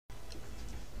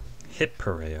Hit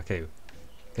parade. Okay,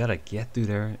 gotta get through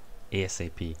there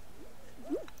ASAP.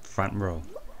 Front row.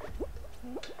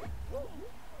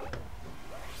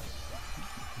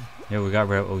 Yeah, we got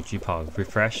rid of OG Pog.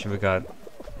 Refresh. We got.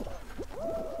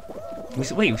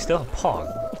 Wait, we still have Pog.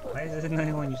 Why is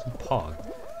anyone using Pog?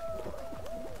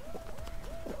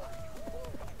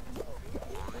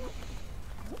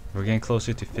 We're getting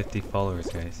closer to 50 followers,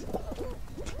 guys.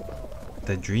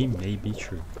 The dream may be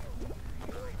true.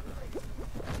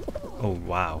 Oh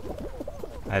wow.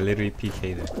 I literally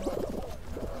PK'd it.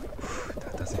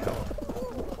 That doesn't help.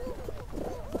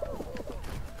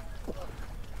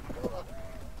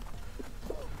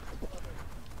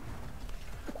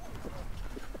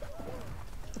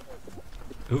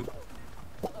 Ooh.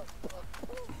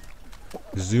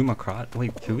 Zoom across.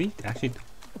 Wait, can we actually?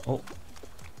 Oh.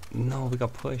 No, we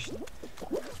got pushed.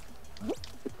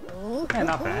 Yeah,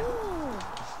 not bad.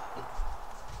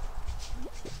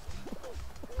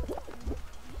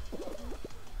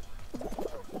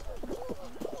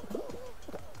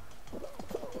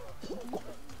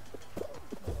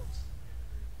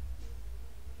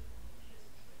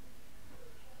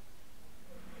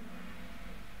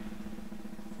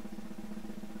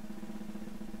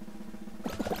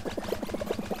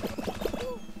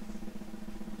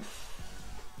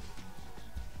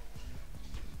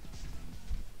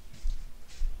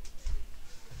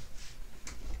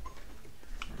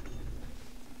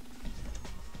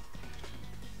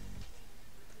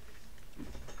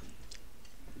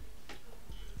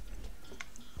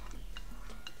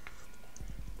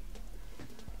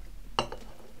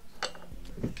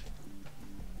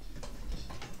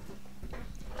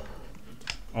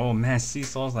 Oh man,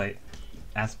 Seesaw's like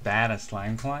as bad as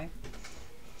Slime Climb,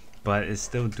 but it's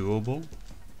still doable.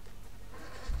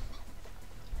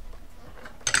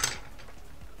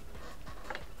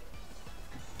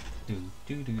 Do.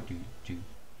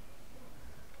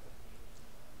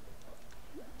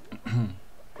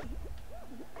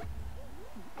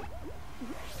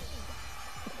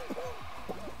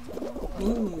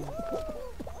 Ooh.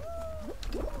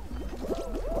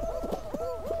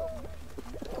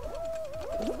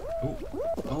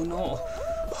 Oh no!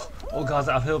 Oh god, it's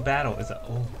an uphill battle. It's a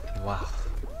oh wow,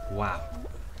 wow.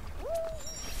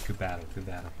 Good battle, good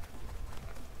battle.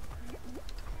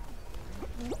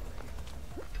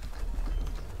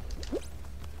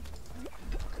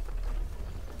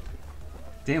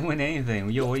 Didn't win anything.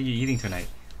 Yo, what are you eating tonight?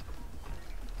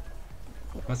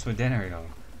 What's for dinner, yo?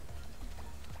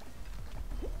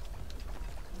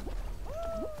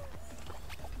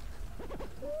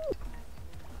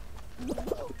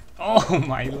 Oh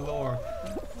my lord.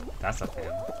 That's a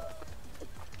fail.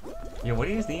 Yo, what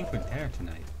are you eating for dinner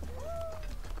tonight?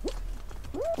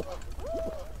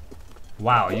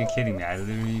 Wow, are you kidding me? I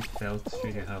literally fell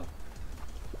straight to hell.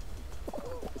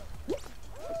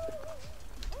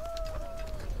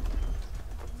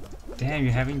 Damn,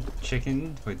 you're having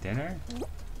chicken for dinner?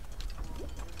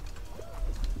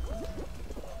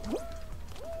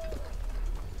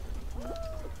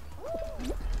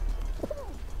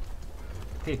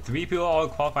 Hey, 3 people all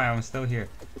qualify, I'm still here.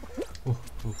 Ooh,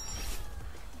 ooh.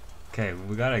 Okay,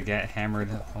 we gotta get hammered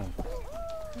home.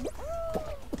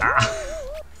 Ah!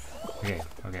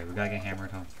 Okay, we gotta get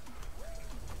hammered home.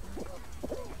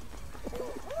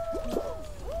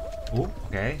 Ooh,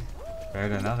 okay. Better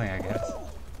than nothing, I guess.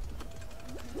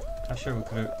 Not sure we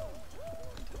could've...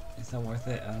 Is that worth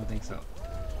it? I don't think so.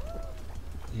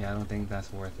 Yeah, I don't think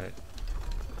that's worth it.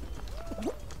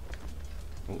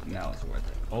 Oh, now it's worth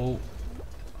it. Oh!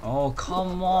 Oh,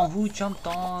 come on! Who jumped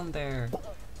on there?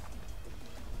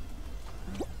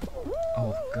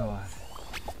 Oh, God.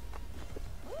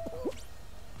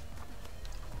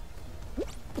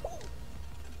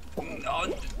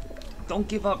 No! Don't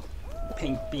give up,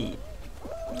 Pink Bee.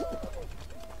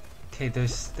 Okay,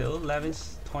 there's still 11,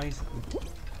 20...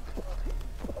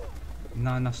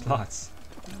 Not enough slots.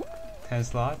 10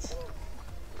 slots?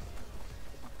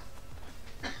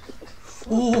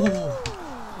 Ooh!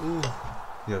 Ooh!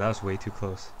 Yeah, that was way too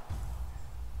close.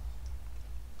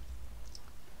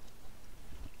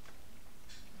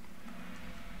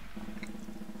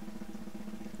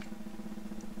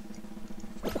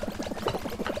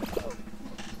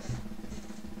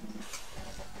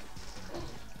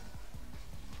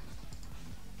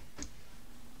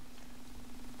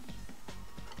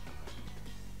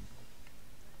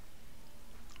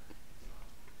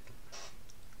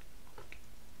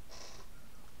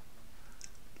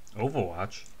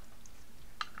 Overwatch?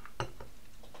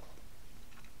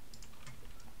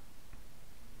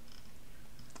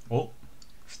 Oh,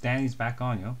 Stanley's back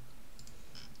on, yo.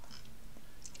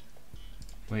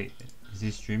 Wait, is he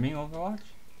streaming Overwatch?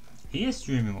 He is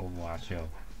streaming Overwatch, yo.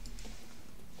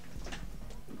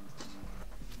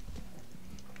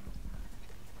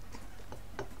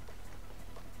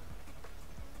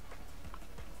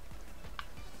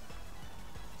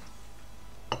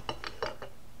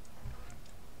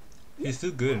 He's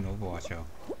too good in Overwatch, yo.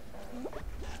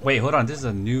 Wait, hold on. This is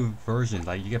a new version.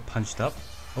 Like, you get punched up?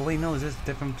 Oh, wait, no. Is this a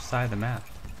different side of the map?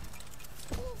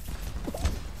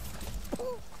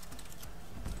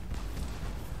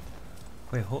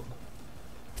 Wait, hold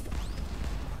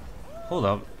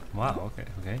up. Wow, okay,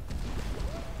 okay.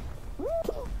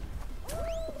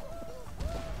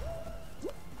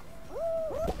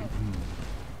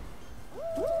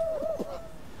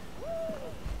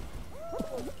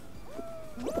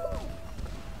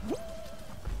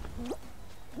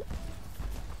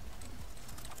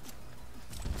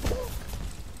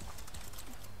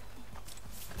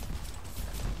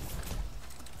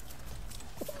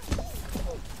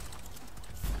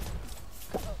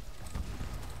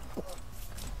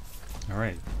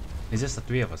 Alright. It's just the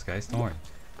 3 of us, guys. Don't worry.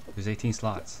 There's 18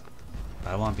 slots.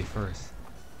 But I want to be first.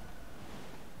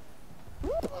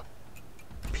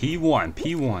 P1.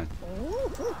 P1.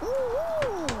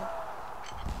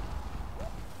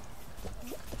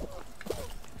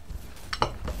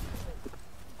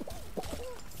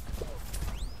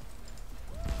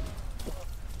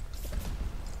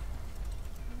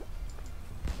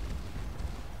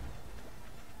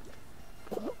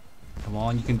 Come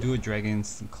on, you can do it,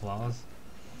 Dragon's Claws.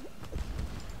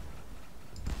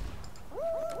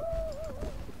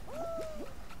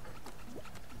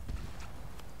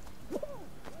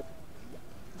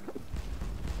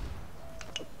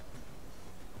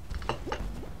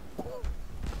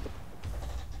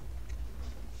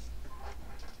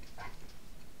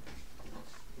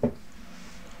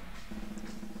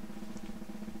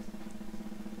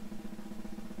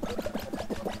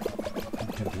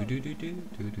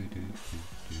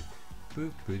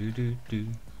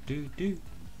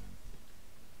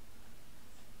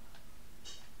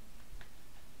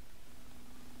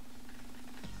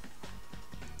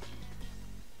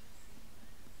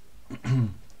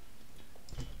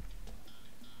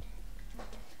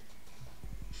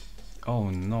 Oh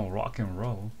no, rock and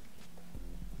roll.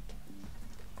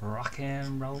 Rock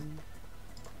and roll.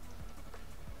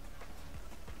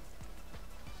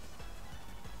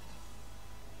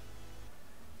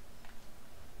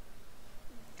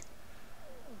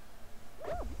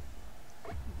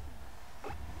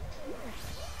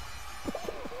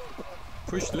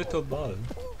 Push little ball.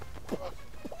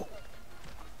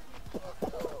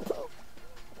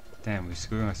 Damn, we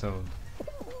screwed ourselves.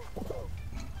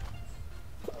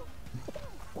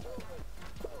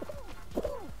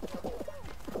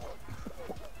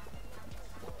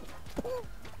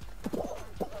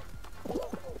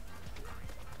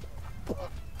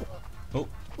 Oh.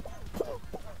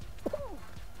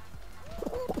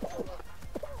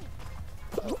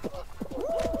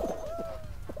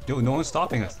 Yo, no one's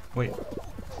stopping us. Wait,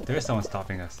 there is someone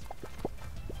stopping us.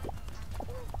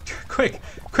 Quick,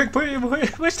 quick,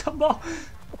 push the ball.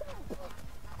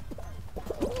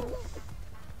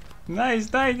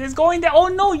 Nice, nice. It's going there. Oh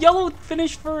no, yellow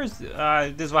finished first.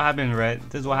 This is what happened, red.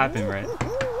 This is what happened, red.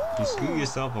 You screw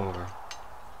yourself over.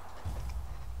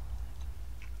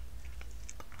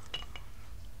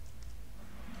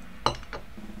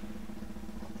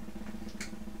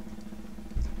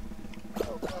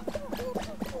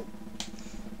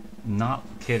 Not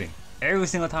kidding. Every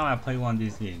single time I play one of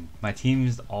these games, my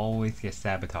teams always get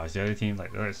sabotaged. The other team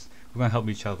like, we're gonna help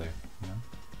each other, you know?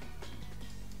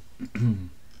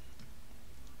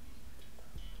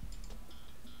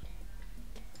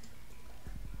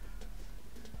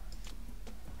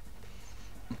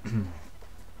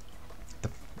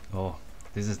 Oh,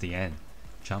 this is the end.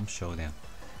 Jump showdown.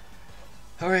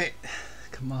 Alright,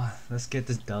 come on. Let's get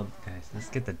this dub, guys. Let's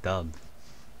get the dub.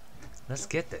 Let's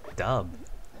get the dub.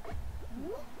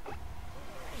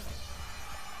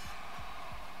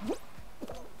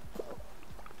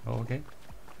 Oh, okay.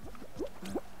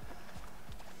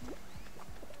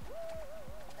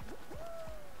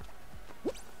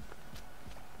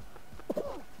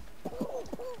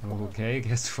 Okay,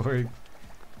 guess we're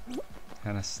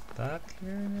kind of stuck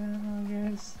here now, I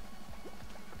guess.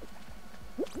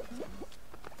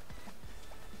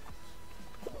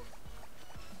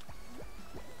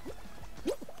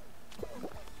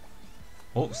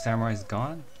 Oh, Samurai's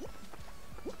gone.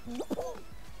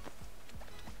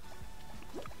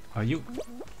 Are you?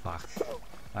 Fuck.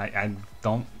 I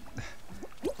don't.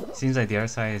 Seems like the other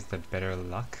side is the better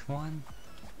luck one.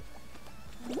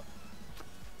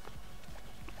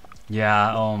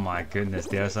 Yeah, oh my goodness,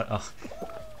 the other side. Oh.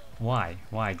 Why?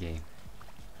 Why, game?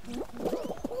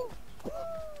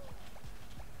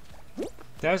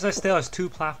 There's a still has 2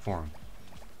 platforms.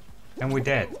 And we're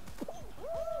dead.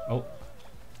 Oh.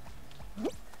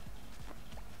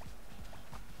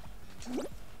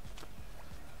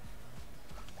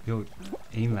 Yo,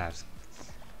 aim labs.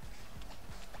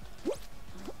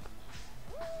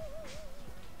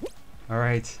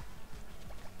 Alright.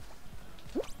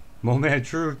 Moment of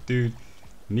truth, dude.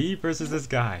 Me versus this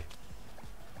guy.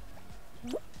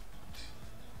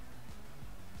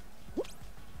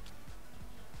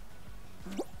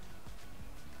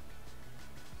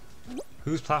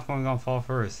 Whose platform gonna fall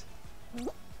first?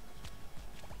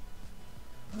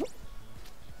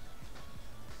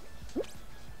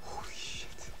 Oh shit.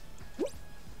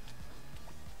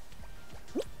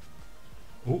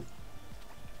 Oh.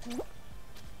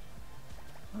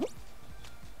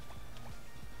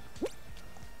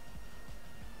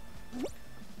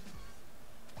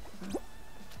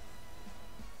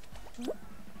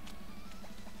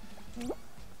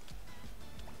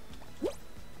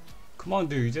 Come on,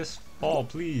 dude, just fall,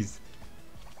 please.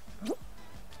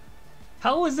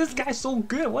 How is this guy so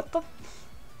good? What the?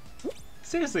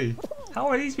 Seriously, how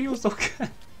are these people so good?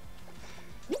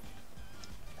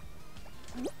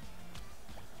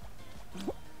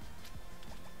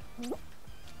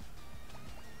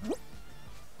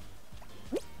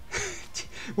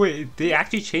 Wait, they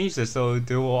actually changed this so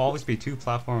there will always be 2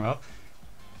 platforms up?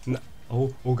 No,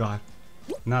 oh god.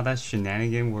 Not that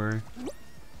shenanigan where...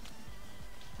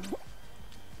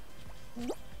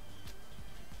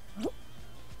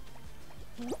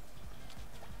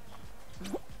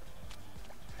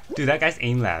 Dude, that guy's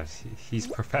aim labs. He's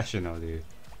professional, dude.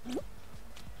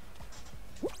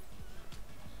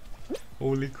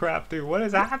 Holy crap, dude. What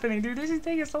is happening, dude? This is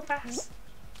taking so fast.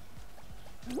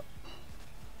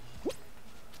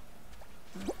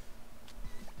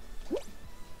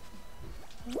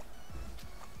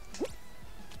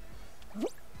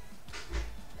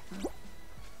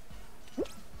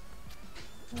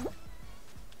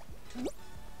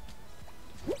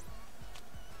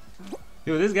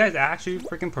 Yo, this guy's actually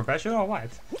freaking professional or what?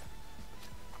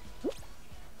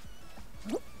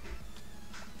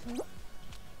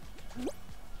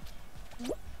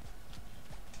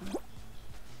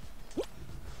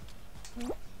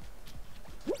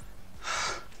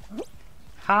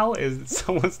 How is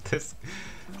someone's this?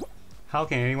 How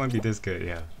can anyone be this good?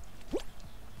 Yeah.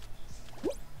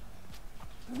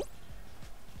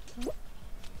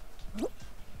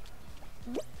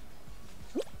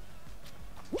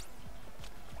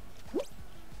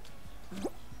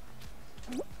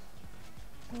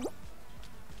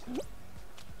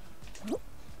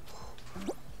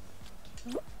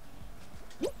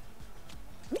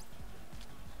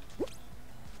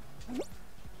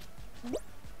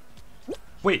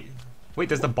 Wait,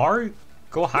 does the bar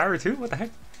go higher too? What the heck?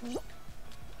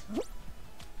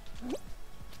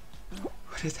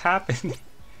 What is happening?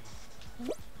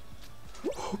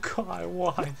 Oh god,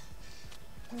 why?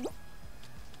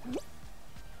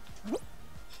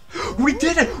 We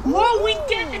did it! Whoa, we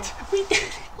did it! We did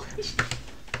it! Holy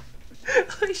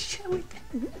shit, holy shit, we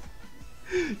did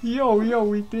it! Yo,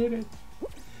 we did it!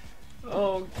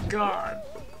 Oh god.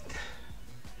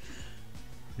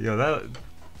 Yo,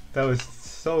 that was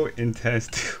so intense,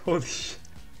 dude. Holy shit.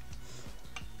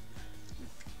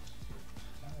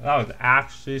 That was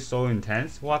actually so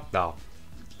intense. What the?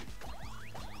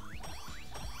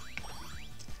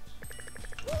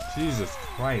 Jesus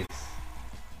Christ.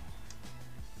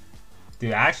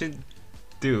 Dude,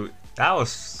 that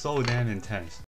was so damn intense.